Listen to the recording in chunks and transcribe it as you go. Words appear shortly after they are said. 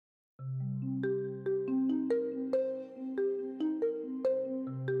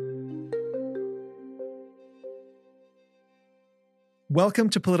Welcome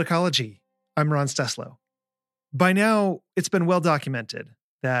to Politicology. I'm Ron Steslow. By now, it's been well documented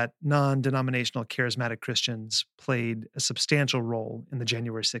that non-denominational charismatic Christians played a substantial role in the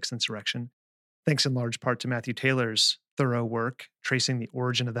January 6th insurrection, thanks in large part to Matthew Taylor's thorough work tracing the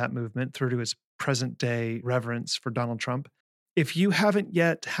origin of that movement through to its present-day reverence for Donald Trump. If you haven't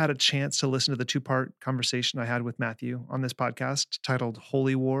yet had a chance to listen to the two-part conversation I had with Matthew on this podcast titled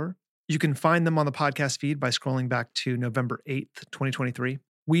Holy War, you can find them on the podcast feed by scrolling back to November 8th, 2023.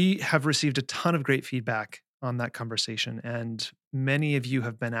 We have received a ton of great feedback on that conversation, and many of you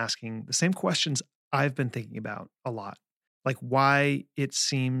have been asking the same questions I've been thinking about a lot, like why it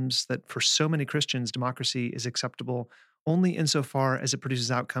seems that for so many Christians, democracy is acceptable only insofar as it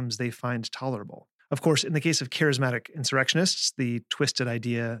produces outcomes they find tolerable. Of course, in the case of charismatic insurrectionists, the twisted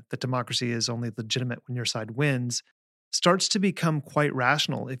idea that democracy is only legitimate when your side wins starts to become quite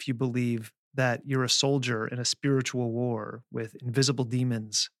rational if you believe that you're a soldier in a spiritual war with invisible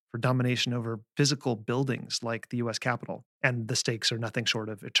demons for domination over physical buildings like the U.S. Capitol, and the stakes are nothing short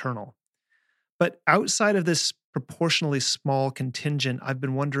of eternal. But outside of this proportionally small contingent, I've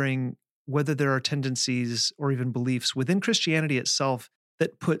been wondering whether there are tendencies or even beliefs within Christianity itself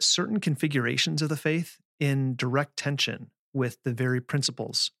that put certain configurations of the faith in direct tension with the very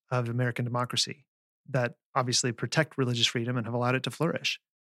principles of American democracy that obviously protect religious freedom and have allowed it to flourish.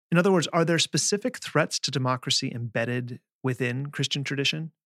 In other words, are there specific threats to democracy embedded within Christian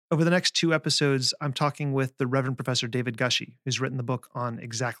tradition? Over the next two episodes, I'm talking with the Reverend Professor David Gushee, who's written the book on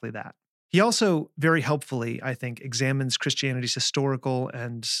exactly that. He also very helpfully, I think, examines Christianity's historical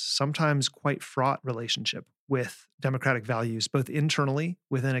and sometimes quite fraught relationship with democratic values, both internally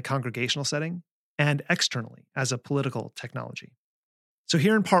within a congregational setting and externally as a political technology. So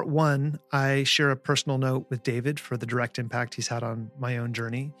here in part one, I share a personal note with David for the direct impact he's had on my own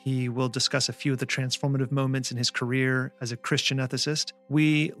journey. He will discuss a few of the transformative moments in his career as a Christian ethicist.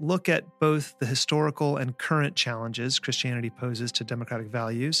 We look at both the historical and current challenges Christianity poses to democratic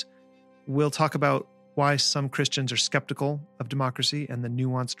values. We'll talk about why some Christians are skeptical of democracy and the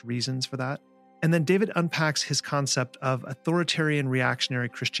nuanced reasons for that. And then David unpacks his concept of authoritarian reactionary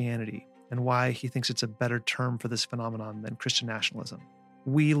Christianity and why he thinks it's a better term for this phenomenon than Christian nationalism.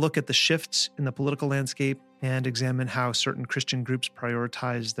 We look at the shifts in the political landscape and examine how certain Christian groups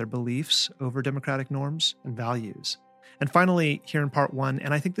prioritize their beliefs over democratic norms and values. And finally, here in part one,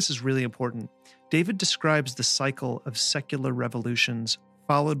 and I think this is really important, David describes the cycle of secular revolutions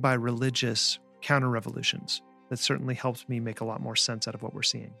followed by religious counter-revolutions. That certainly helps me make a lot more sense out of what we're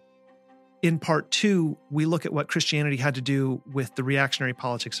seeing. In part two, we look at what Christianity had to do with the reactionary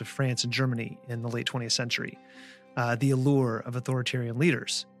politics of France and Germany in the late 20th century, the allure of authoritarian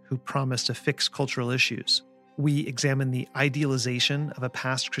leaders who promised to fix cultural issues. We examine the idealization of a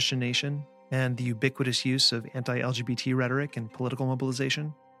past Christian nation and the ubiquitous use of anti-LGBT rhetoric and political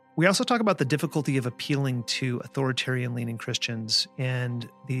mobilization. We also talk about the difficulty of appealing to authoritarian-leaning Christians and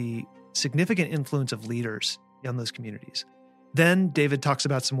the significant influence of leaders in those communities. Then David talks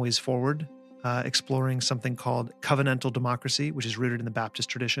about some ways forward, exploring something called covenantal democracy, which is rooted in the Baptist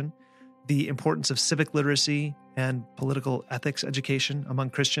tradition, the importance of civic literacy and political ethics education among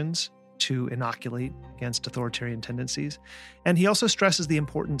Christians to inoculate against authoritarian tendencies. And he also stresses the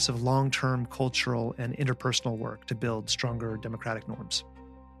importance of long-term cultural and interpersonal work to build stronger democratic norms.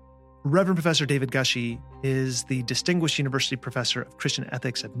 Reverend Professor David Gushee is the Distinguished University Professor of Christian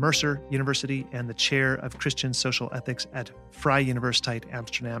Ethics at Mercer University and the Chair of Christian Social Ethics at Vrije Universiteit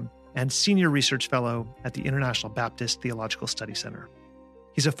Amsterdam and Senior Research Fellow at the International Baptist Theological Study Center.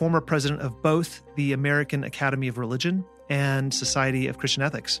 He's a former president of both the American Academy of Religion and Society of Christian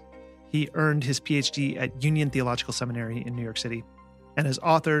Ethics. He earned his PhD at Union Theological Seminary in New York City and has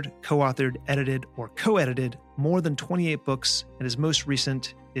authored, co-authored, edited, or co-edited more than 28 books, and his most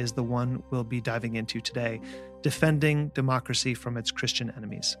recent is the one we'll be diving into today, Defending Democracy from Its Christian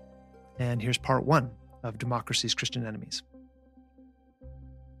Enemies. And here's part one of Democracy's Christian Enemies.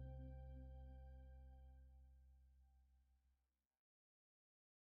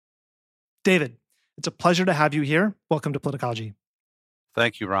 David, it's a pleasure to have you here. Welcome to Politicology.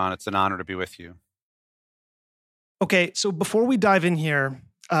 Thank you, Ron. It's an honor to be with you. Okay, so before we dive in here,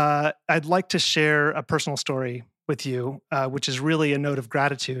 I'd like to share a personal story with you, which is really a note of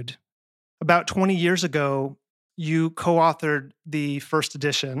gratitude. About 20 years ago, you co-authored the first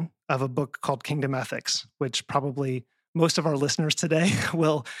edition of a book called Kingdom Ethics, which probably most of our listeners today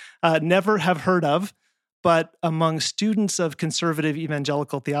will never have heard of. But among students of conservative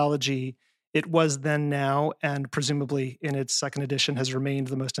evangelical theology, it was then, now, and presumably in its second edition has remained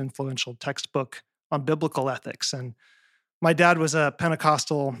the most influential textbook on biblical ethics. And my dad was a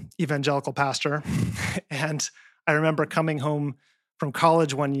Pentecostal evangelical pastor, and I remember coming home from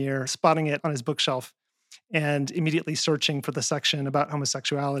college one year, spotting it on his bookshelf and immediately searching for the section about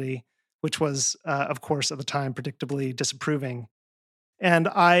homosexuality, which was, of course, at the time, predictably disapproving. And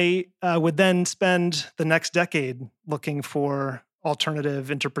I would then spend the next decade looking for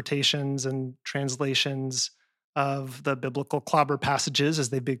alternative interpretations and translations of the biblical clobber passages as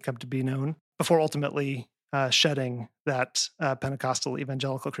they become to be known, before ultimately shedding that Pentecostal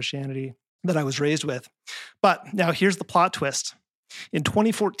evangelical Christianity that I was raised with. But now here's the plot twist. In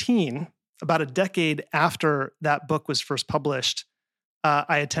 2014, about a decade after that book was first published,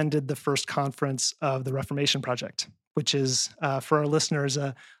 I attended the first conference of the Reformation Project, which is, for our listeners,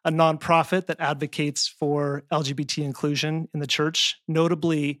 a nonprofit that advocates for LGBT inclusion in the church,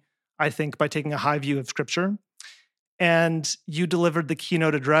 notably, I think, by taking a high view of Scripture. And you delivered the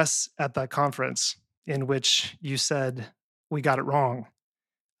keynote address at that conference in which you said, "We got it wrong."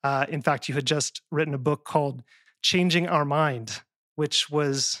 In fact, you had just written a book called Changing Our Mind, which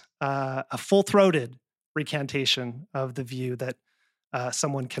was a full-throated recantation of the view that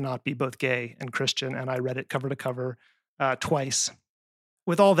someone cannot be both gay and Christian, and I read it cover to cover twice.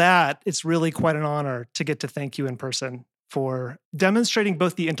 With all that, it's really quite an honor to get to thank you in person for demonstrating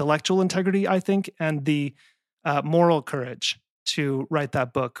both the intellectual integrity, I think, and the moral courage to write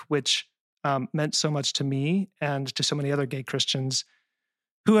that book, which meant so much to me and to so many other gay Christians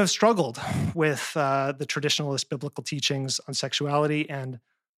who have struggled with the traditionalist biblical teachings on sexuality. And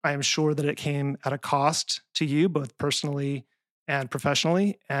I am sure that it came at a cost to you, both personally and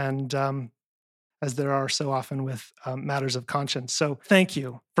professionally, and as there are so often with matters of conscience. So thank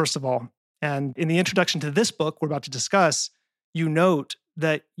you, first of all. And in the introduction to this book we're about to discuss, you note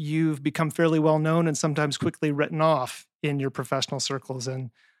that you've become fairly well known and sometimes quickly written off in your professional circles. And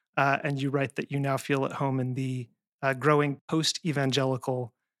you write that you now feel at home in the growing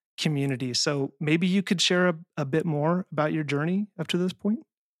post-evangelical community. So maybe you could share a bit more about your journey up to this point?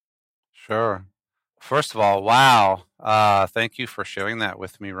 Sure. First of all, wow. Thank you for sharing that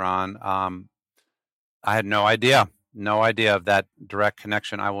with me, Ron. I had no idea of that direct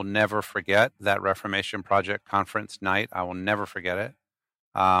connection. I will never forget that Reformation Project conference night. I will never forget it.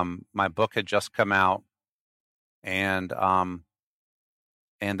 My book had just come out, and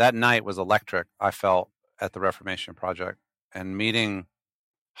that night was electric, I felt, at the Reformation Project, and meeting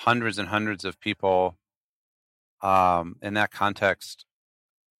hundreds and hundreds of people in that context,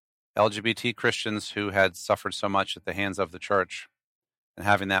 LGBT Christians who had suffered so much at the hands of the church, and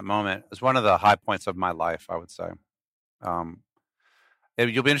having that moment is one of the high points of my life, I would say.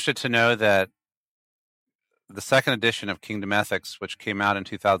 You'll be interested to know that the second edition of Kingdom Ethics, which came out in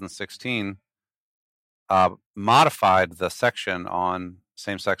 2016, modified the section on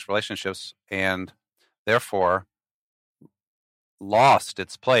same-sex relationships and therefore lost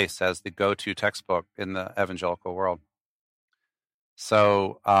its place as the go-to textbook in the evangelical world.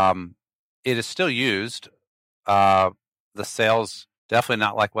 So it is still used. The sales definitely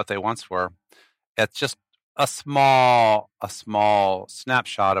not like what they once were. It's just a small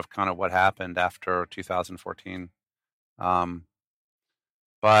snapshot of kind of what happened after 2014.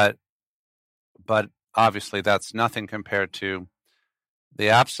 But obviously that's nothing compared to the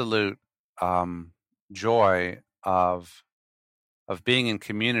absolute joy of being in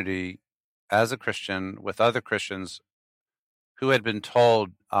community as a Christian with other Christians who had been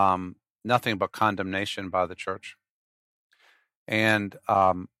told nothing but condemnation by the church, and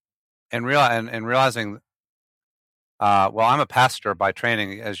realizing, well, I'm a pastor by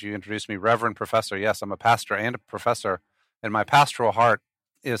training, as you introduced me, Reverend Professor. Yes, I'm a pastor and a professor, and my pastoral heart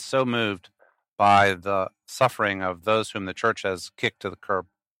is so moved by the suffering of those whom the church has kicked to the curb,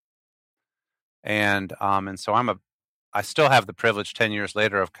 and so I still have the privilege 10 years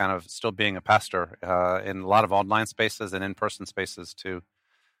later of kind of still being a pastor in a lot of online spaces and in-person spaces to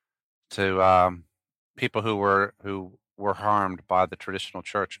people who were harmed by the traditional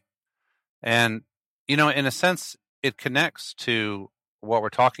church. And, in a sense, it connects to what we're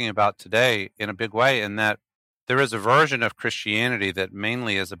talking about today in a big way, in that there is a version of Christianity that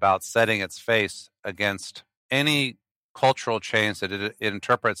mainly is about setting its face against any cultural change that it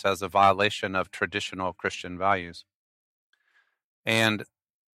interprets as a violation of traditional Christian values. And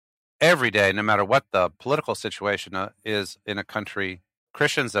every day, no matter what the political situation is in a country,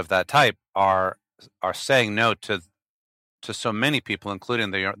 Christians of that type are saying no to so many people,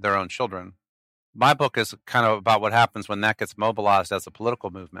 including their own children. My book is kind of about what happens when that gets mobilized as a political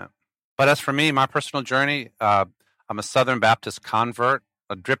movement. But as for me, my personal journey, I'm a Southern Baptist convert,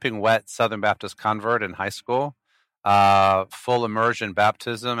 a dripping wet Southern Baptist convert in high school, full immersion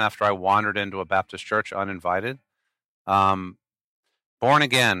baptism after I wandered into a Baptist church uninvited. Born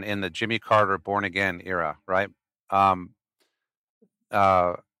again in the Jimmy Carter born again era, right?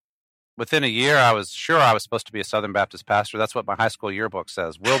 within a year, I was sure I was supposed to be a Southern Baptist pastor. That's what my high school yearbook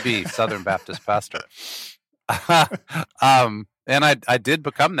says. Will be Southern Baptist pastor. And I did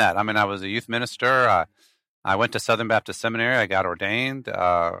become that. I mean, I was a youth minister. I went to Southern Baptist Seminary. I got ordained.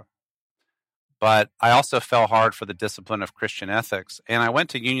 But I also fell hard for the discipline of Christian ethics. And I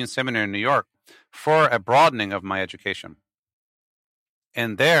went to Union Seminary in New York for a broadening of my education.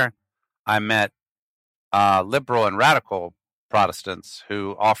 And there I met liberal and radical Protestants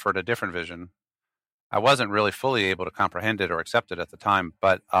who offered a different vision. I wasn't really fully able to comprehend it or accept it at the time,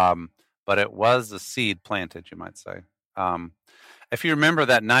 but it was a seed planted, you might say. If you remember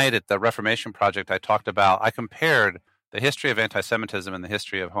that night at the Reformation Project, I compared the history of anti-Semitism and the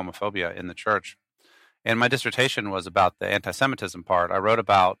history of homophobia in the church. And my dissertation was about the anti-Semitism part. I wrote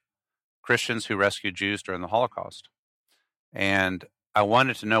about Christians who rescued Jews during the Holocaust. And I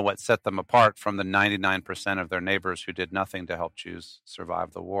wanted to know what set them apart from the 99% of their neighbors who did nothing to help Jews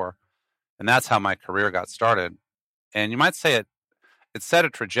survive the war. And that's how my career got started. And you might say it set a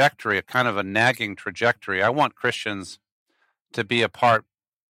trajectory, a kind of a nagging trajectory. I want Christians to be apart,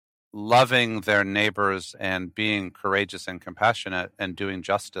 loving their neighbors and being courageous and compassionate and doing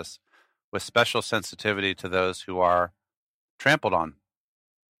justice with special sensitivity to those who are trampled on.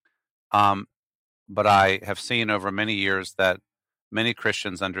 But I have seen over many years that many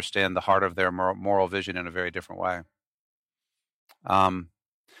Christians understand the heart of their moral vision in a very different way.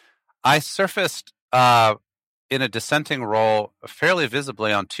 I surfaced in a dissenting role fairly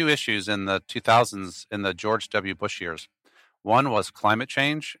visibly on two issues in the 2000s in the George W. Bush years. One was climate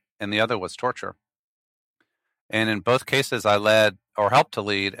change, and the other was torture. And in both cases, I led or helped to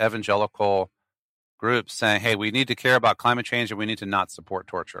lead evangelical groups saying, hey, we need to care about climate change and we need to not support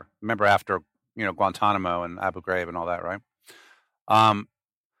torture. Remember after, Guantanamo and Abu Ghraib and all that, right?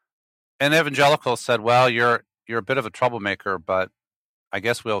 And evangelicals said, well, you're a bit of a troublemaker, but I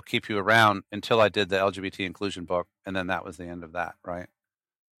guess we'll keep you around until I did the LGBT inclusion book. And then that was the end of that, right?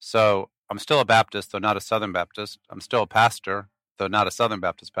 So I'm still a Baptist, though not a Southern Baptist. I'm still a pastor, though not a Southern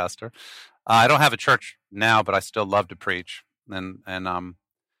Baptist pastor. I don't have a church now, but I still love to preach. And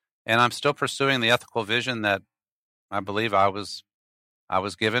I'm still pursuing the ethical vision that I believe I was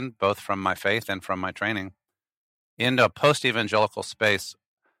given, both from my faith and from my training, in a post-evangelical space,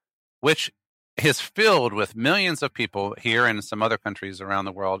 which is filled with millions of people here and in some other countries around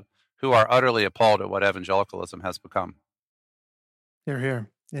the world who are utterly appalled at what evangelicalism has become. You're here,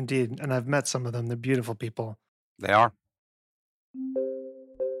 indeed. And I've met some of them. They're beautiful people. They are.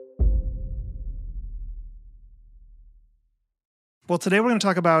 Well, today we're going to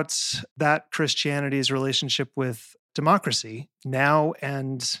talk about that Christianity's relationship with democracy now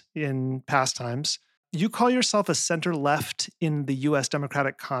and in past times. You call yourself a center-left in the U.S.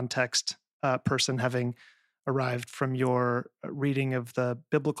 democratic context person, having arrived from your reading of the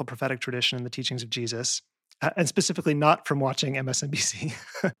biblical prophetic tradition and the teachings of Jesus, and specifically not from watching MSNBC.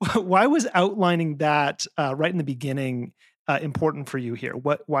 Why was outlining that right in the beginning important for you here?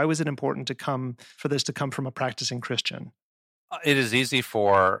 Why was it important for this to come from a practicing Christian? It is easy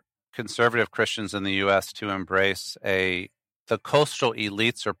for conservative Christians in the U.S. to embrace the coastal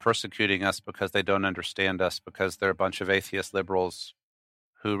elites are persecuting us because they don't understand us, because they're a bunch of atheist liberals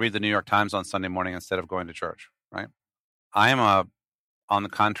who read the New York Times on Sunday morning instead of going to church, right? I am, on the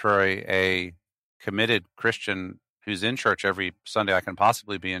contrary, a committed Christian who's in church every Sunday I can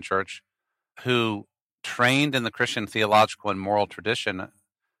possibly be in church, who trained in the Christian theological and moral tradition.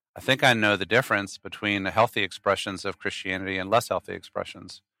 I think I know the difference between healthy expressions of Christianity and less healthy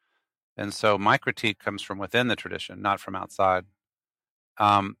expressions. And so my critique comes from within the tradition, not from outside.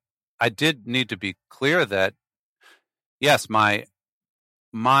 I did need to be clear that, yes, my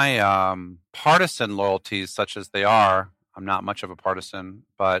partisan loyalties, such as they are, I'm not much of a partisan,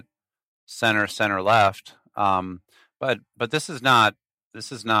 but center left. But this is not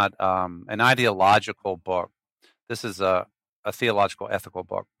an ideological book. This is a theological, ethical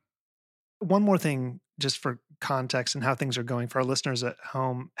book. One more thing, just for context and how things are going for our listeners at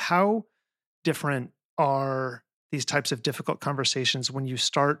home. How different are these types of difficult conversations when you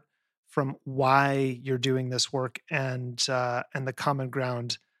start from why you're doing this work and the common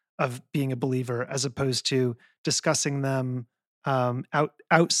ground of being a believer, as opposed to discussing them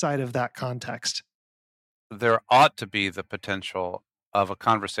outside of that context? There ought to be the potential of a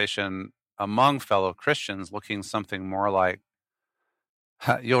conversation among fellow Christians looking something more like,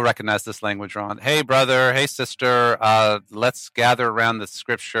 you'll recognize this language, Ron. Hey, brother. Hey, sister. Let's gather around the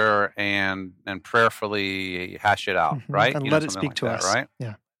scripture and prayerfully hash it out, right? And let it speak to us, right?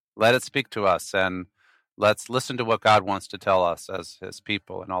 Yeah. Let it speak to us, and let's listen to what God wants to tell us as His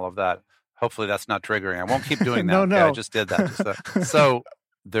people and all of that. Hopefully that's not triggering. I won't keep doing that. No, okay? no. I just did that. So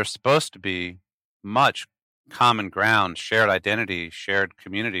there's supposed to be much common ground, shared identity, shared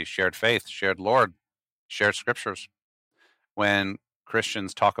community, shared faith, shared Lord, shared scriptures when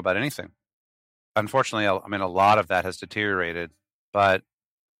Christians talk about anything. Unfortunately, I mean, a lot of that has deteriorated, but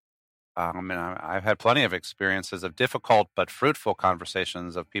I've had plenty of experiences of difficult but fruitful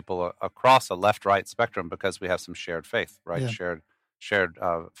conversations of people across a left-right spectrum because we have some shared faith, right? Yeah. Shared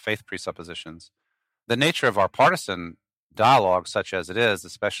faith presuppositions. The nature of our partisan dialogue, such as it is,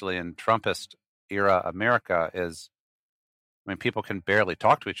 especially in Trumpist era America, is, I mean, people can barely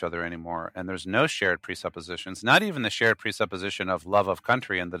talk to each other anymore, and there's no shared presuppositions, not even the shared presupposition of love of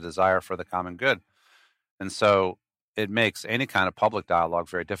country and the desire for the common good. And so it makes any kind of public dialogue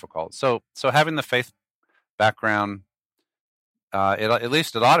very difficult. So having the faith background, at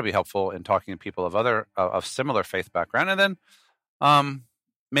least it ought to be helpful in talking to people of similar faith background, and then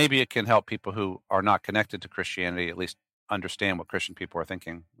maybe it can help people who are not connected to Christianity at least understand what Christian people are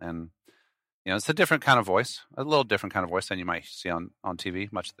thinking. And it's a different kind of voice, a little different kind of voice than you might see on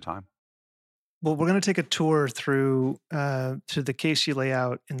TV much of the time. Well, we're going to take a tour through to the case you lay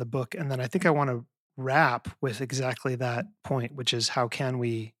out in the book, and then I think I want to wrap with exactly that point, which is how can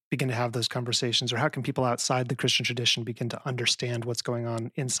we begin to have those conversations, or how can people outside the Christian tradition begin to understand what's going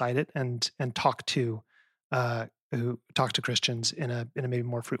on inside it and talk to Christians in a maybe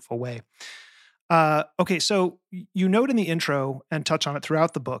more fruitful way. Okay, so you note in the intro and touch on it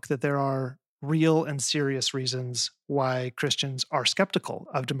throughout the book that there are real and serious reasons why Christians are skeptical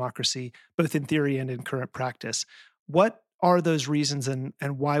of democracy, both in theory and in current practice. What are those reasons, and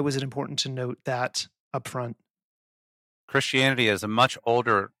why was it important to note that up front? Christianity is a much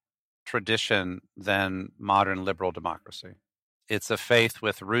older tradition than modern liberal democracy. It's a faith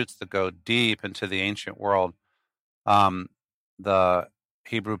with roots that go deep into the ancient world. The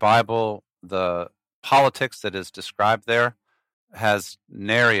Hebrew Bible, the politics that is described there, has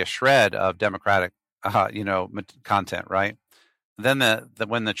nary a shred of democratic, content, right? Then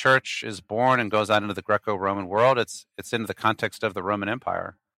when the church is born and goes out into the Greco-Roman world, it's into the context of the Roman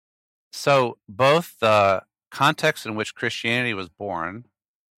Empire. So both the context in which Christianity was born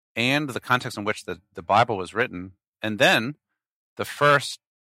and the context in which the Bible was written, and then the first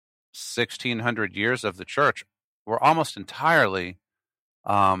 1,600 years of the church were almost entirely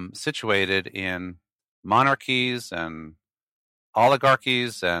situated in monarchies and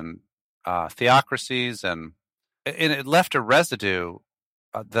oligarchies and theocracies, and it left a residue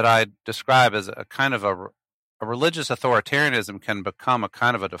that I describe as a kind of a religious authoritarianism can become a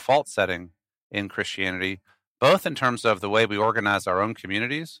kind of a default setting in Christianity, both in terms of the way we organize our own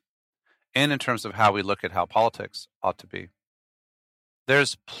communities and in terms of how we look at how politics ought to be.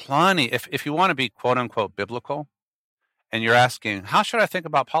 There's plenty, if you want to be quote unquote biblical, and you're asking, how should I think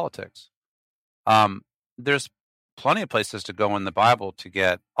about politics? There's plenty of places to go in the Bible to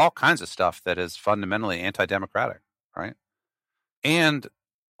get all kinds of stuff that is fundamentally anti-democratic, right? And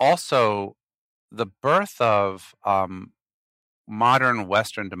also the birth of modern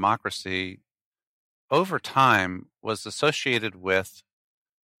Western democracy over time was associated with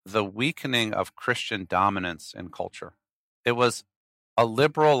the weakening of Christian dominance in culture. It was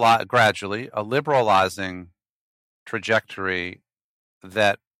gradually a liberalizing trajectory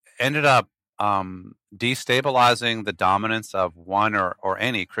that ended up destabilizing the dominance of one or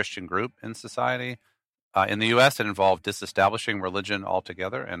any Christian group in society. In the U.S., it involved disestablishing religion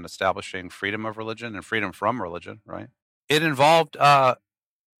altogether and establishing freedom of religion and freedom from religion, right? It involved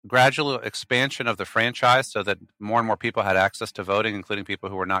gradual expansion of the franchise so that more and more people had access to voting, including people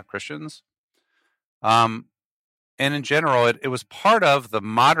who were not Christians. And in general, it was part of the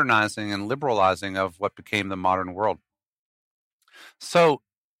modernizing and liberalizing of what became the modern world. So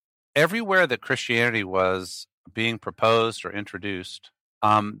everywhere that Christianity was being proposed or introduced,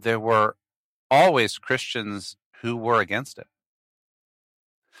 there were always Christians who were against it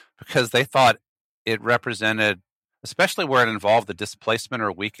because they thought it represented, especially where it involved the displacement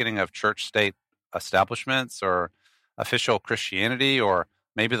or weakening of church-state establishments or official Christianity, or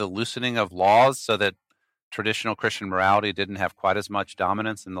maybe the loosening of laws so that traditional Christian morality didn't have quite as much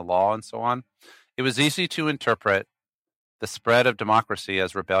dominance in the law and so on. It was easy to interpret the spread of democracy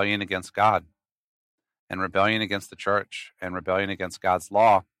as rebellion against God and rebellion against the church and rebellion against God's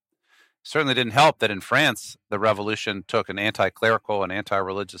law. Certainly didn't help that in France, the revolution took an anti-clerical and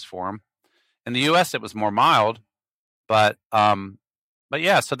anti-religious form. In the U.S., it was more mild, but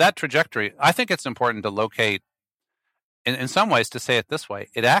yeah, so that trajectory, I think it's important to locate, in some ways, to say it this way,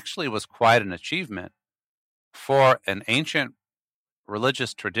 it actually was quite an achievement for an ancient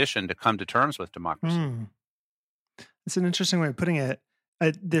religious tradition to come to terms with democracy. It's an interesting way of putting it.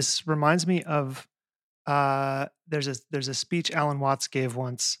 This reminds me of there's a speech Alan Watts gave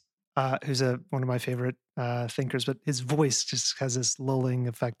once, who's one of my favorite thinkers, but his voice just has this lulling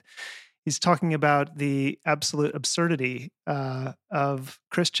effect. He's talking about the absolute absurdity of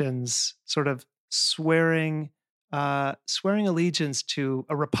Christians sort of swearing allegiance to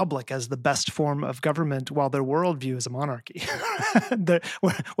a republic as the best form of government, while their worldview is a monarchy,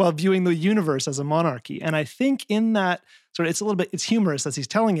 while viewing the universe as a monarchy. And I think in that sort of, it's humorous as he's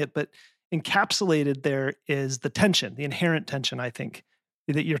telling it, but encapsulated there is the tension, the inherent tension, I think,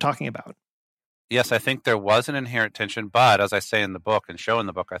 that you're talking about. Yes, I think there was an inherent tension, but as I say in the book and show in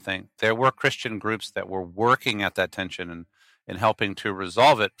the book, I think there were Christian groups that were working at that tension and helping to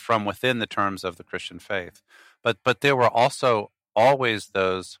resolve it from within the terms of the Christian faith. But there were also always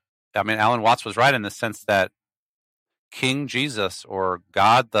those, I mean, Alan Watts was right in the sense that King Jesus, or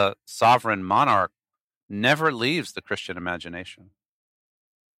God the sovereign monarch, never leaves the Christian imagination.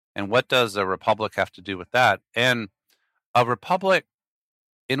 And what does a republic have to do with that? And a republic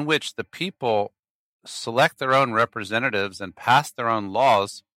in which the people select their own representatives and pass their own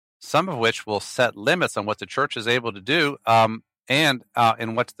laws, some of which will set limits on what the church is able to do, and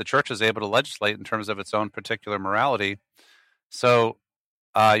in what the church is able to legislate in terms of its own particular morality. So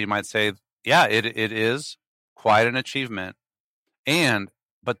you might say, yeah, it is quite an achievement.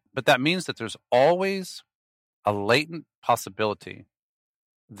 But that means that there's always a latent possibility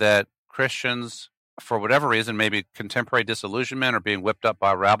that Christians, for whatever reason, maybe contemporary disillusionment or being whipped up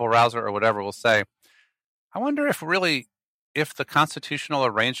by a rabble-rouser or whatever, will say, I wonder if the constitutional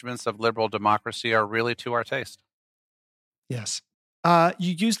arrangements of liberal democracy are really to our taste. Yes. You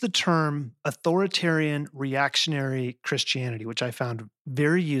use the term authoritarian reactionary Christianity, which I found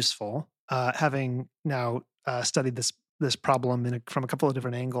very useful, having now studied this problem from a couple of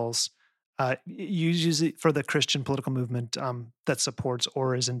different angles. You use it for the Christian political movement that supports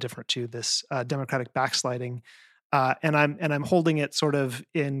or is indifferent to this democratic backsliding. And I'm holding it sort of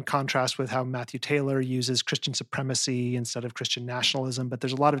in contrast with how Matthew Taylor uses Christian supremacy instead of Christian nationalism. But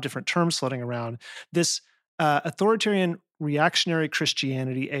there's a lot of different terms floating around. This authoritarian reactionary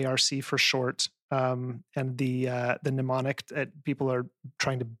Christianity, ARC for short, and the mnemonic that people are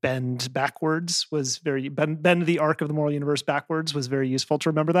trying to bend backwards was bend the arc of the moral universe backwards was very useful to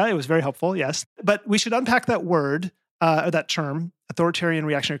remember that. It was very helpful, yes. But we should unpack that word, or that term, authoritarian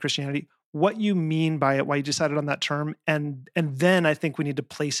reactionary Christianity, what you mean by it, why you decided on that term, and then I think we need to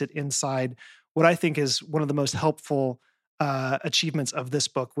place it inside what I think is one of the most helpful achievements of this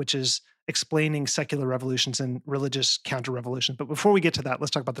book, which is explaining secular revolutions and religious counter-revolutions. But before we get to that, let's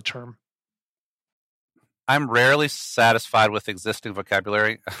talk about the term. I'm rarely satisfied with existing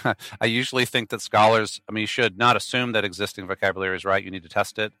vocabulary. I usually think that scholars, you should not assume that existing vocabulary is right. You need to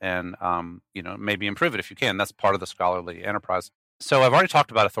test it and, maybe improve it if you can. That's part of the scholarly enterprise. So I've already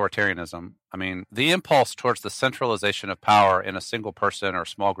talked about authoritarianism. The impulse towards the centralization of power in a single person or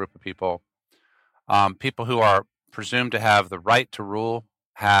small group of people, people who are presumed to have the right to rule,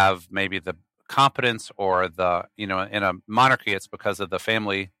 have maybe the competence or in a monarchy, it's because of the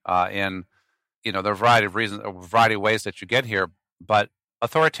family there are a variety of reasons, a variety of ways that you get here. But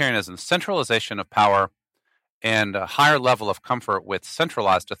authoritarianism, centralization of power, and a higher level of comfort with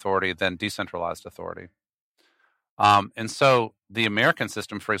centralized authority than decentralized authority. And so the American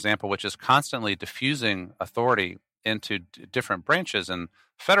system, for example, which is constantly diffusing authority into different branches, and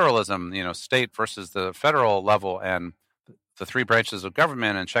federalism, state versus the federal level, and the three branches of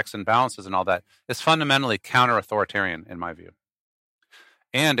government and checks and balances and all that, is fundamentally counter-authoritarian in my view.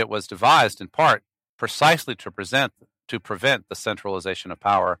 And it was devised in part precisely to prevent the centralization of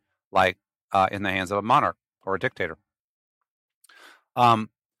power, like in the hands of a monarch or a dictator. So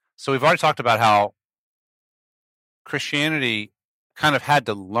we've already talked about how Christianity kind of had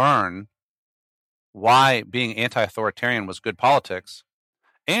to learn why being anti-authoritarian was good politics.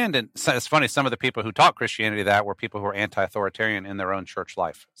 And it's funny, some of the people who taught Christianity that were people who were anti-authoritarian in their own church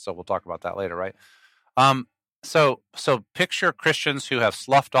life. So we'll talk about that later, right? So picture Christians who have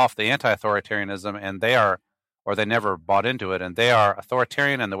sloughed off the anti-authoritarianism, and they never bought into it, and they are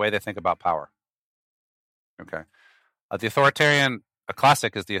authoritarian in the way they think about power. Okay. The authoritarian, a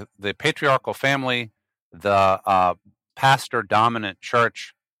classic, is the patriarchal family, the pastor-dominant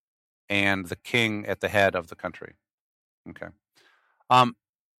church, and the king at the head of the country. Okay.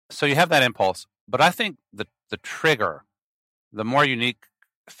 So you have that impulse, but I think the trigger, the more unique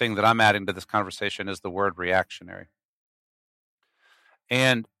thing that I'm adding to this conversation, is the word reactionary.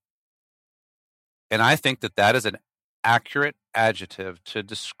 And I think that is an accurate adjective to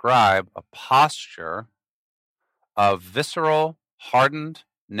describe a posture of visceral, hardened,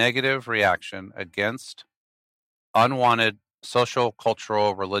 negative reaction against unwanted social,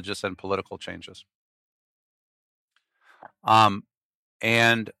 cultural, religious, and political changes.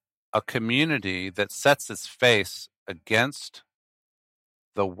 And a community that sets its face against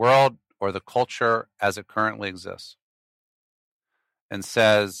the world or the culture as it currently exists and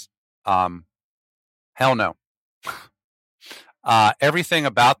says, hell no. Everything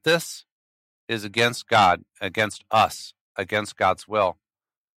about this is against God, against us, against God's will,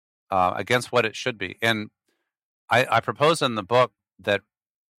 against what it should be. And I propose in the book that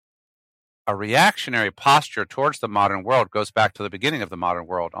a reactionary posture towards the modern world goes back to the beginning of the modern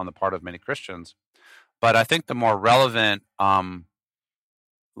world on the part of many Christians. But I think the more relevant the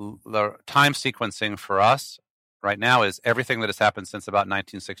time sequencing for us right now is everything that has happened since about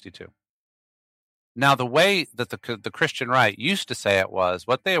 1962. Now, the way that the Christian right used to say it was,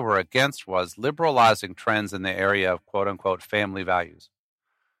 what they were against was liberalizing trends in the area of quote-unquote family values.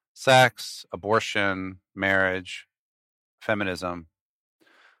 Sex, abortion, marriage, feminism.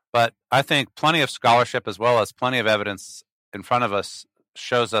 But I think plenty of scholarship as well as plenty of evidence in front of us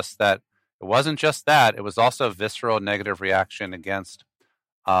shows us that it wasn't just that, it was also a visceral negative reaction against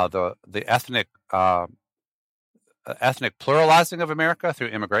the ethnic pluralizing of America through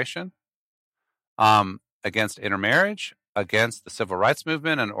immigration, against intermarriage, against the civil rights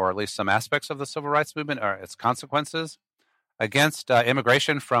movement, or at least some aspects of the civil rights movement or its consequences, against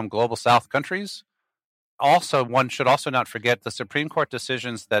immigration from global South countries. Also, one should also not forget the Supreme Court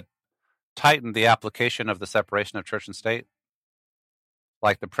decisions that tightened the application of the separation of church and state,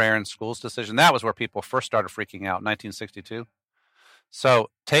 like the prayer in schools decision. That was where people first started freaking out in 1962.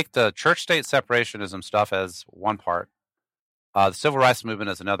 So take the church-state separationism stuff as one part, the civil rights movement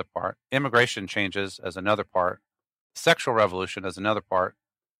as another part, immigration changes as another part, sexual revolution as another part,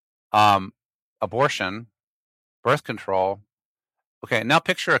 abortion, birth control. Okay, now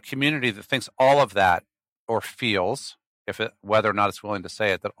picture a community that thinks all of that, or feels, whether or not it's willing to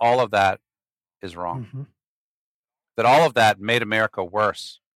say it, that all of that is wrong. Mm-hmm. That all of that made America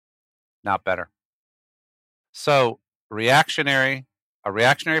worse, not better. So a reactionary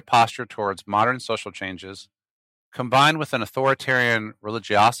posture towards modern social changes, combined with an authoritarian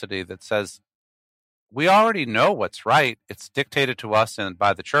religiosity that says, we already know what's right. It's dictated to us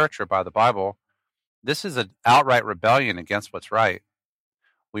by the church or by the Bible. This is an outright rebellion against what's right.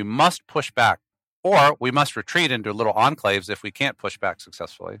 We must push back, or we must retreat into little enclaves if we can't push back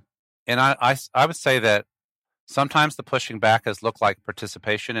successfully. And I would say that sometimes the pushing back has looked like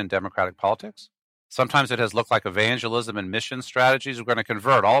participation in democratic politics. Sometimes it has looked like evangelism and mission strategies. We're going to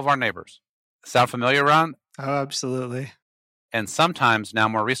convert all of our neighbors. Sound familiar, Ron? Oh, absolutely. And sometimes, now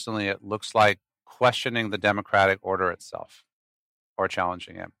more recently, it looks like questioning the democratic order itself or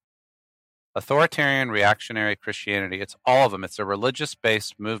challenging it. Authoritarian, reactionary Christianity, it's all of them. It's a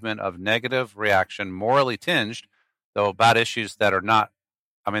religious-based movement of negative reaction, morally tinged, though about issues that are not,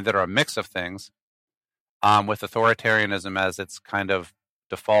 that are a mix of things, with authoritarianism as its kind of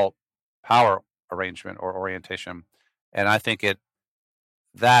default power arrangement or orientation. And I think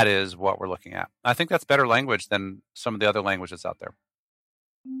that is what we're looking at. I think that's better language than some of the other languages out there.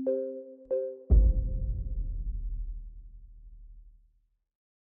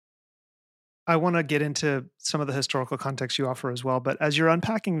 I want to get into some of the historical context you offer as well. But as you're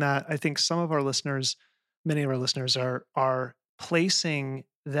unpacking that, I think some of our listeners, many of our listeners are placing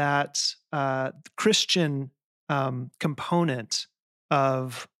that Christian component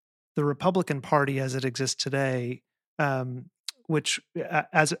of the Republican Party as it exists today, which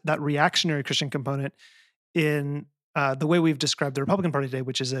as that reactionary Christian component in the way we've described the Republican Party today,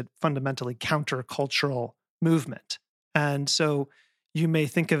 which is a fundamentally countercultural movement. And so you may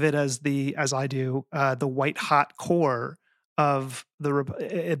think of it as as I do, the white hot core of the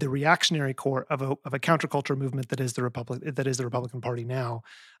reactionary core of a counterculture movement that is the Republican Party now.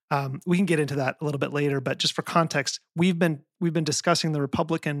 We can get into that a little bit later, but just for context, we've been discussing the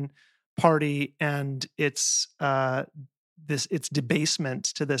Republican Party and its debasement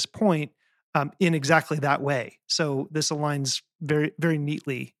to this point in exactly that way. So this aligns very, very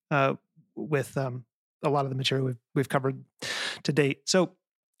neatly with a lot of the material we've covered to date. So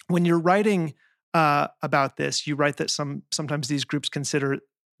when you're writing about this, you write that sometimes these groups consider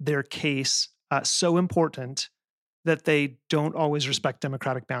their case so important that they don't always respect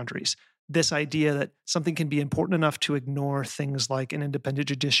democratic boundaries. This idea that something can be important enough to ignore things like an independent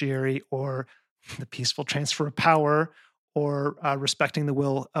judiciary or the peaceful transfer of power or respecting the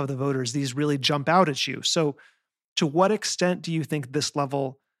will of the voters, these really jump out at you. So to what extent do you think this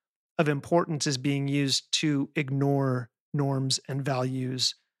level of importance is being used to ignore norms and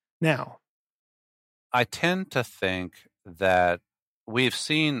values now? I tend to think that we've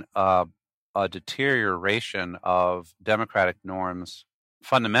seen a deterioration of democratic norms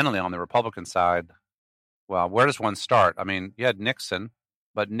fundamentally on the Republican side. Well, where does one start? I mean, you had Nixon,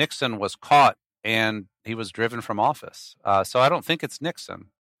 but Nixon was caught and he was driven from office. So I don't think it's Nixon.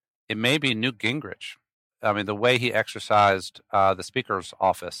 It may be Newt Gingrich. I mean, the way he exercised the speaker's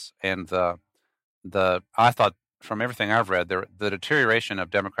office and I thought from everything I've read, the deterioration of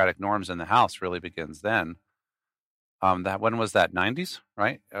democratic norms in the House really begins then. When was that? 90s,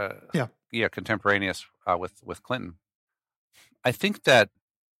 right? Yeah, contemporaneous with Clinton. I think that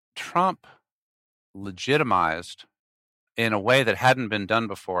Trump legitimized, in a way that hadn't been done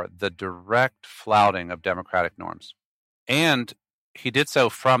before, the direct flouting of democratic norms. And he did so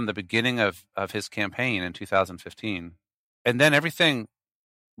from the beginning of his campaign in 2015. And then everything,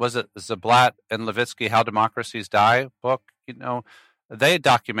 was it Zablat and Levitsky, How Democracies Die book? They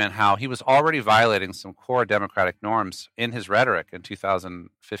document how he was already violating some core democratic norms in his rhetoric in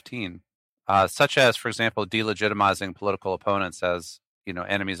 2015, such as, for example, delegitimizing political opponents as,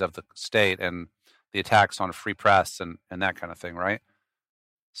 enemies of the state and the attacks on a free press and that kind of thing, right?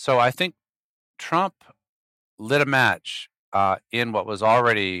 So I think Trump lit a match in what was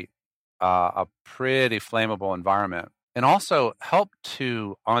already a pretty flammable environment, and also helped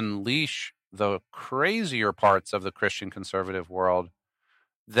to unleash the crazier parts of the Christian conservative world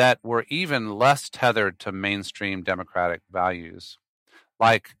that were even less tethered to mainstream democratic values,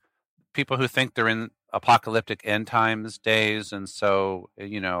 like people who think they're in apocalyptic end times days, and so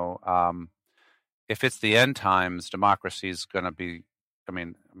if it's the end times, democracy is going to be. I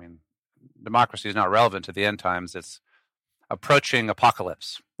mean, democracy is not relevant to the end times. It's approaching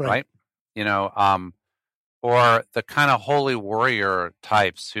apocalypse, right? Or the kind of holy warrior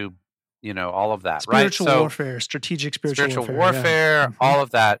types who, all of that, spiritual right? Warfare, strategic spiritual warfare, yeah. All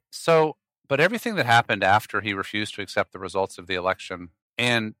of that. So, but everything that happened after he refused to accept the results of the election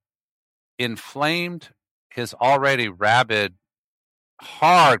and inflamed his already rabid,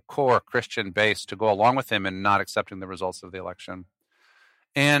 hardcore Christian base to go along with him in not accepting the results of the election,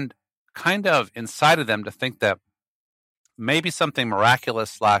 and kind of incited them to think that maybe something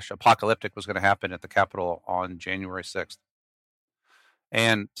miraculous / apocalyptic was going to happen at the Capitol on January 6th.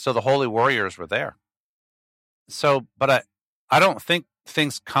 And so the holy warriors were there. So, but I don't think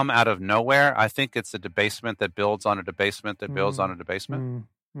things come out of nowhere. I think it's a debasement that builds on a debasement that builds on a debasement.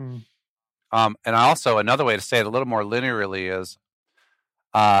 And I also, another way to say it a little more linearly is,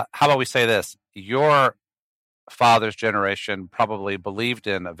 how about we say this? Your father's generation probably believed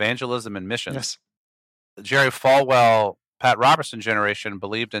in evangelism and missions. Yes. Jerry Falwell, Pat Robertson generation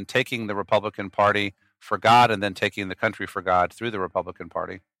believed in taking the Republican Party for God and then taking the country for God through the Republican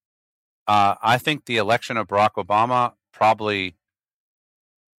Party. I think the election of Barack Obama probably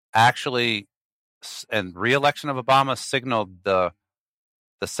actually, and re-election of Obama signaled the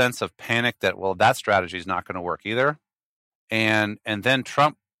sense of panic that, well, that strategy is not going to work either. And then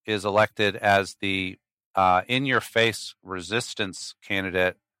Trump is elected as the in-your-face resistance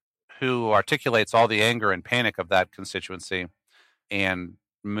candidate who articulates all the anger and panic of that constituency and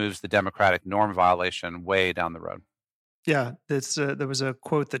moves the democratic norm violation way down the road. Yeah, there was a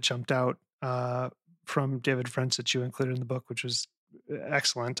quote that jumped out from David French that you included in the book, which was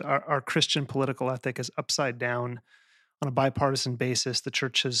excellent. Our Christian political ethic is upside down on a bipartisan basis. The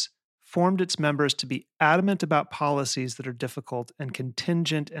church has formed its members to be adamant about policies that are difficult and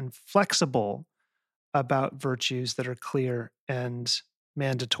contingent and flexible about virtues that are clear and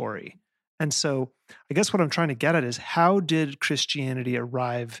mandatory. And so I guess what I'm trying to get at is, how did Christianity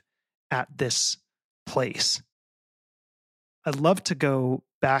arrive at this place? I'd love to go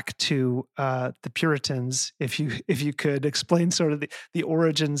back to the Puritans, if you could explain sort of the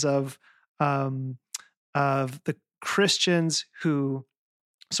origins of the Christians who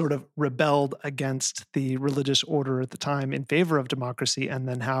sort of rebelled against the religious order at the time in favor of democracy, and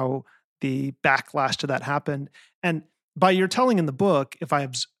then how the backlash to that happened. And by your telling in the book, if I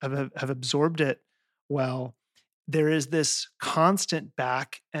have absorbed it well, there is this constant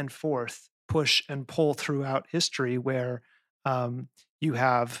back and forth, push and pull throughout history, where you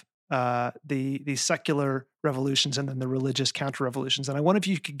have the secular revolutions and then the religious counter-revolutions. And I wonder if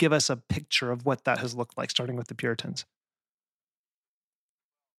you could give us a picture of what that has looked like, starting with the Puritans.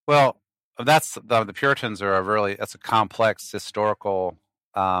 Well, the Puritans are that's a complex historical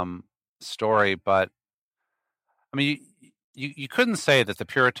story, but I mean, you couldn't say that the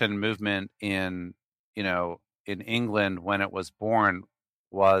Puritan movement in England when it was born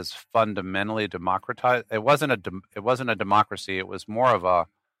was fundamentally democratized. It wasn't a democracy. It was more of a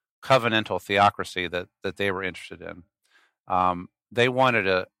covenantal theocracy that they were interested in. They wanted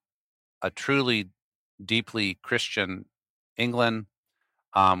a truly deeply Christian England.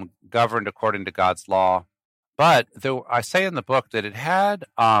 governed according to God's law. But though I say in the book that it had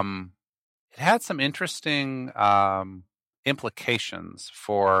some interesting implications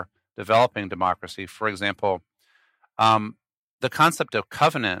for developing democracy. For example, the concept of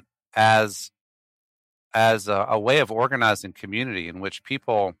covenant as a way of organizing community in which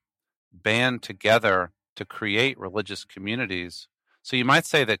people band together to create religious communities. So you might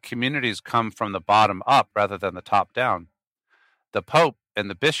say that communities come from the bottom up rather than the top down. The Pope and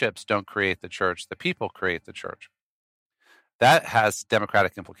the bishops don't create the church, the people create the church. That has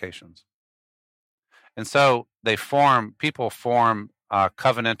democratic implications. And so people form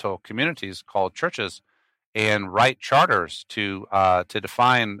covenantal communities called churches and write charters to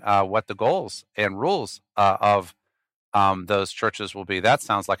define what the goals and rules of those churches will be. That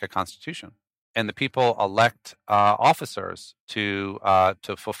sounds like a constitution. And the people elect officers to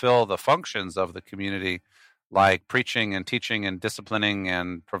fulfill the functions of the community, like preaching and teaching and disciplining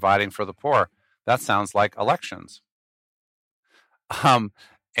and providing for the poor. That sounds like elections. And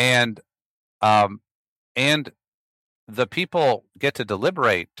the people get to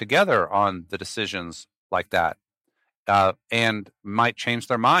deliberate together on the decisions like that, and might change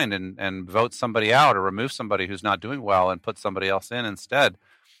their mind and vote somebody out or remove somebody who's not doing well and put somebody else in instead.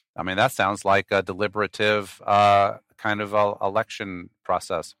 I mean, that sounds like a deliberative kind of election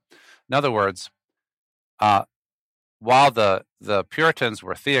process. In other words, while the Puritans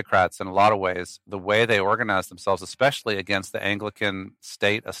were theocrats in a lot of ways, the way they organized themselves, especially against the Anglican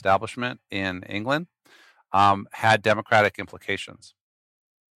state establishment in England, had democratic implications.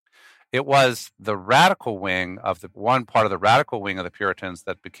 It was the radical wing of one part of the radical wing of the Puritans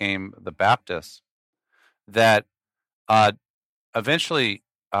that became the Baptists that eventually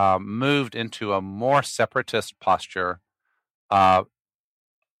moved into a more separatist posture,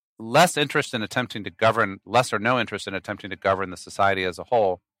 less interest in attempting to govern, less or no interest in attempting to govern the society as a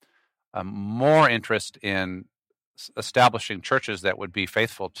whole, more interest in establishing churches that would be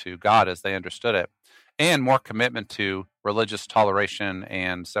faithful to God as they understood it, and more commitment to religious toleration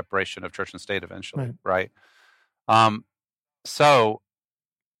and separation of church and state eventually, right? So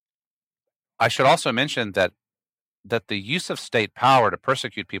I should also mention that the use of state power to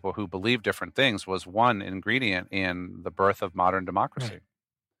persecute people who believe different things was one ingredient in the birth of modern democracy.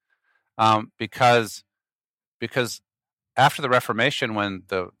 Because after the Reformation, when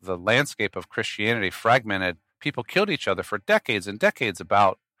the landscape of Christianity fragmented, people killed each other for decades and decades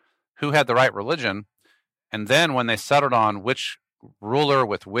about who had the right religion. And then when they settled on which ruler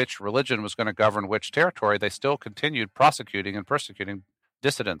with which religion was going to govern which territory, they still continued prosecuting and persecuting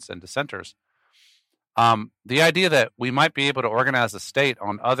dissidents and dissenters. The idea that we might be able to organize a state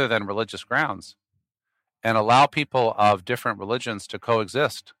on other than religious grounds and allow people of different religions to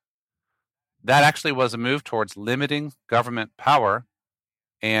coexist, that actually was a move towards limiting government power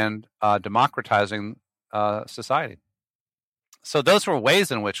and democratizing society. So those were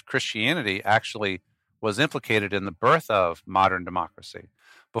ways in which Christianity actually was implicated in the birth of modern democracy.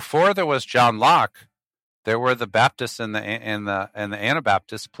 Before there was John Locke, there were the Baptists and the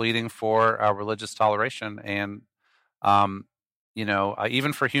Anabaptists pleading for religious toleration and,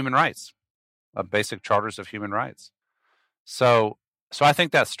 even for human rights, basic charters of human rights. So I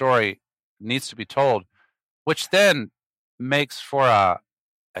think that story needs to be told, which then makes for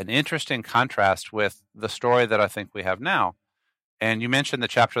an interesting contrast with the story that I think we have now. And you mentioned the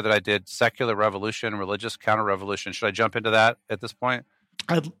chapter that I did, Secular Revolution, Religious Counter-Revolution. Should I jump into that at this point?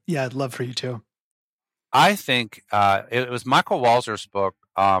 I'd love for you to. I think it was Michael Walzer's book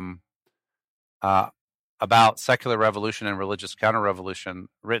about secular revolution and religious counter-revolution,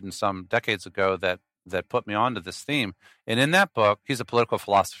 written some decades ago, that put me onto this theme. And in that book, he's a political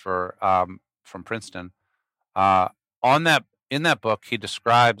philosopher from Princeton. In that book, he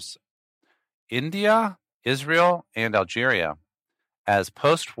describes India, Israel, and Algeria as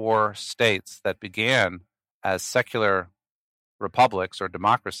post-war states that began as secular republics or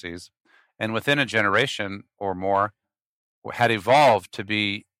democracies, and within a generation or more had evolved to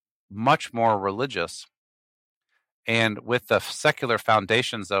be much more religious, and with the secular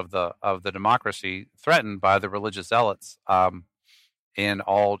foundations of the democracy threatened by the religious zealots in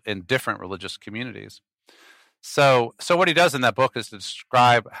different religious communities. So what he does in that book is to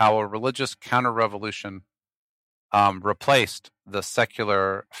describe how a religious counter-revolution replaced the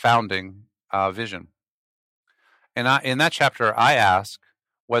secular founding vision. And in that chapter, I ask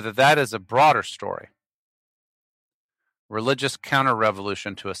whether that is a broader story, religious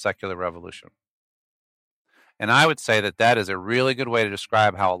counter-revolution to a secular revolution. And I would say that is a really good way to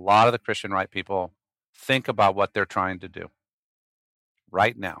describe how a lot of the Christian right people think about what they're trying to do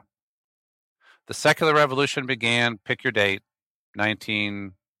right now. The secular revolution began, pick your date,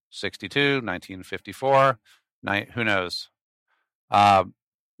 1962, 1954, who knows? The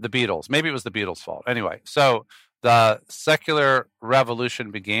Beatles. Maybe it was the Beatles' fault. Anyway, so the secular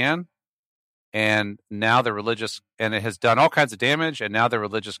revolution began, and now the religious, and it has done all kinds of damage, and now the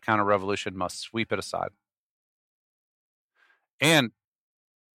religious counter-revolution must sweep it aside. And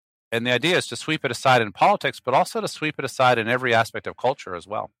the idea is to sweep it aside in politics, but also to sweep it aside in every aspect of culture as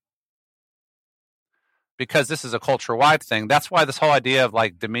well. Because this is a culture-wide thing. That's why this whole idea of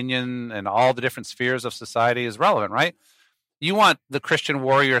like dominion and all the different spheres of society is relevant, right? You want the Christian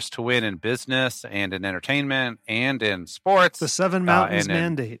warriors to win in business and in entertainment and in sports. The Seven Mountains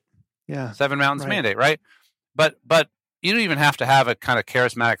Mandate. Yeah. Seven Mountains Mandate, right? But you don't even have to have a kind of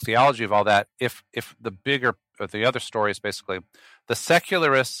charismatic theology of all that. If the bigger, or the other story is basically the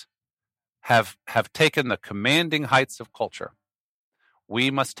secularists have taken the commanding heights of culture.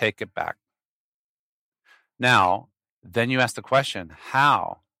 We must take it back. Now, then you ask the question,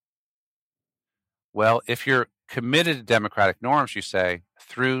 how? Well, if you're committed to democratic norms, you say,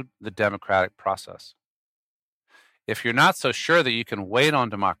 through the democratic process. If you're not so sure that you can wait on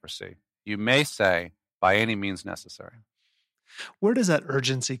democracy, you may say, by any means necessary. Where does that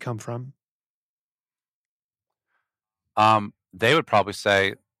urgency come from? They would probably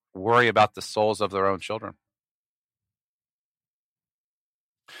say, worry about the souls of their own children.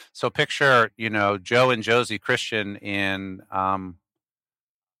 So picture, Joe and Josie Christian in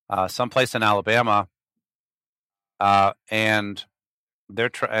someplace in Alabama, and they're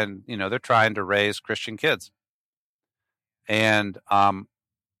trying to raise Christian kids. And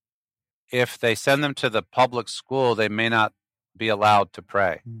if they send them to the public school, they may not be allowed to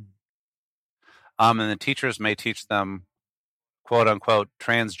pray. And the teachers may teach them, quote unquote,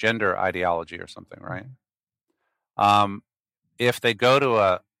 transgender ideology or something, right? If they go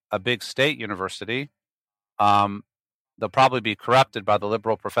to a big state university, they'll probably be corrupted by the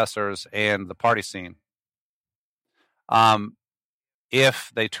liberal professors and the party scene.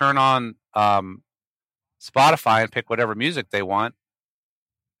 If they turn on Spotify and pick whatever music they want,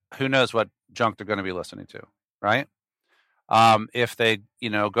 who knows what junk they're going to be listening to, right? If they,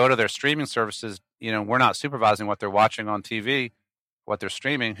 go to their streaming services, we're not supervising what they're watching on TV, what they're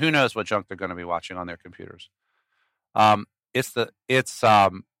streaming. Who knows what junk they're going to be watching on their computers? It's the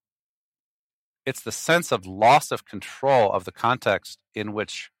sense of loss of control of the context in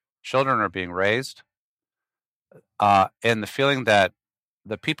which children are being raised, and the feeling that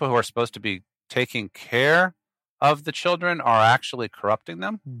the people who are supposed to be taking care of the children are actually corrupting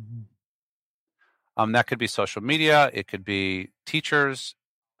them. That could be social media. It could be teachers,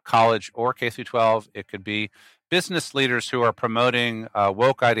 college or K through 12. It could be business leaders who are promoting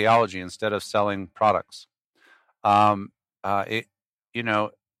woke ideology instead of selling products.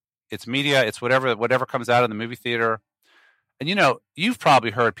 It's media. It's whatever comes out of the movie theater. And you've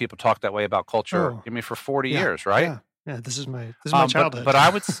probably heard people talk that way about culture. For 40 years, right? Yeah. This is my childhood. But I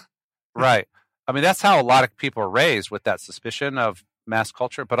would, right. That's how a lot of people are raised, with that suspicion of mass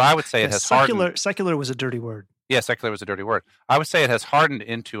culture. But I would say it has hardened. Secular was a dirty word. Yeah, secular was a dirty word. I would say it has hardened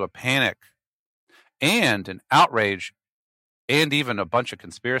into a panic and an outrage, and even a bunch of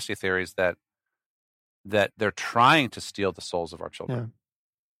conspiracy theories that they're trying to steal the souls of our children. Yeah.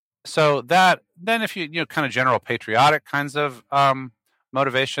 So that then, if you kind of general patriotic kinds of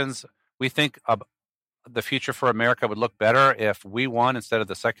motivations, we think the future for America would look better if we won instead of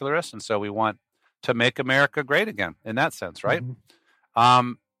the secularists, and so we want to make America great again in that sense, right?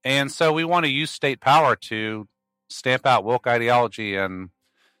 And so we want to use state power to stamp out woke ideology and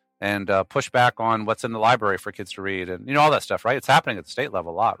push back on what's in the library for kids to read, and all that stuff, right? It's happening at the state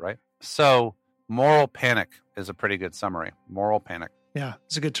level a lot, right? So moral panic is a pretty good summary. Moral panic. Yeah,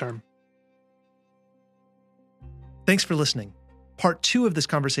 it's a good term. Thanks for listening. Part 2 of this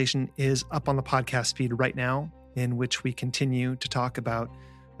conversation is up on the podcast feed right now, in which we continue to talk about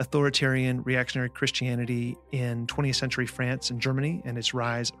authoritarian reactionary Christianity in 20th century France and Germany and its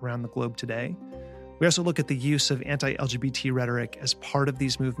rise around the globe today. We also look at the use of anti-LGBT rhetoric as part of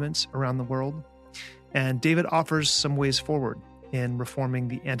these movements around the world. And David offers some ways forward in reforming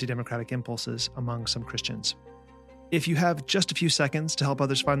the anti-democratic impulses among some Christians. If you have just a few seconds to help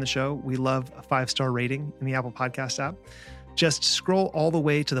others find the show, we love a 5-star rating in the Apple Podcast app. Just scroll all the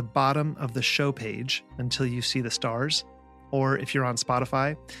way to the bottom of the show page until you see the stars. Or if you're on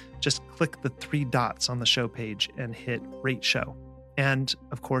Spotify, just click the 3 dots on the show page and hit Rate Show. And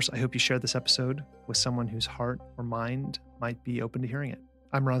of course, I hope you share this episode with someone whose heart or mind might be open to hearing it.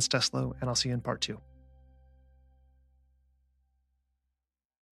 I'm Ron Steslow, and I'll see you in part 2.